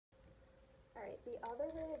The other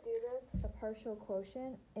way to do this, the partial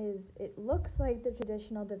quotient, is it looks like the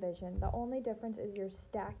traditional division. The only difference is you're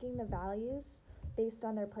stacking the values based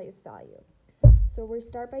on their place value. So we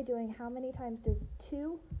start by doing how many times does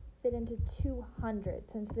 2 fit into 200,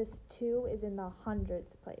 since this 2 is in the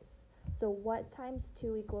hundreds place. So what times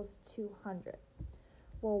 2 equals 200?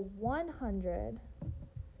 Well, 100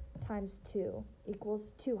 times 2 equals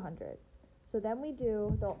 200. So then we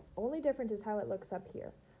do, the only difference is how it looks up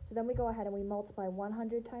here. So then we go ahead and we multiply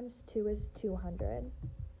 100 times 2 is 200.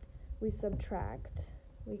 We subtract,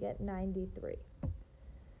 we get 93.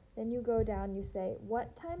 Then you go down, you say,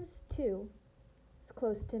 what times 2 is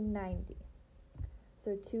close to 90?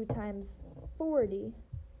 So 2 times 40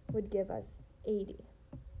 would give us 80.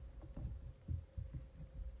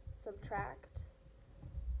 Subtract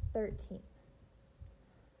 13.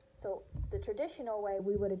 So the traditional way,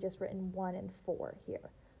 we would have just written 1 and 4 here.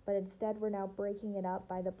 But instead, we're now breaking it up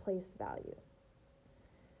by the place value.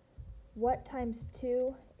 What times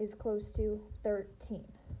 2 is close to 13?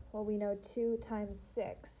 Well, we know 2 times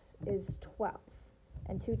 6 is 12.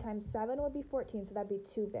 And 2 times 7 would be 14, so that'd be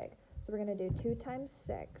too big. So we're going to do 2 times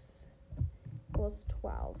 6 equals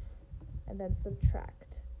 12, and then subtract.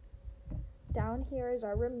 Down here is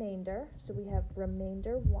our remainder, so we have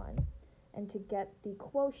remainder 1. And to get the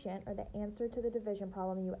quotient, or the answer to the division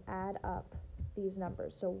problem, you add up these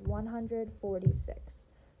numbers. So 146.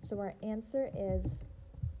 So our answer is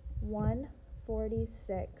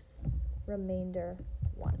 146 remainder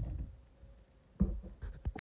 1.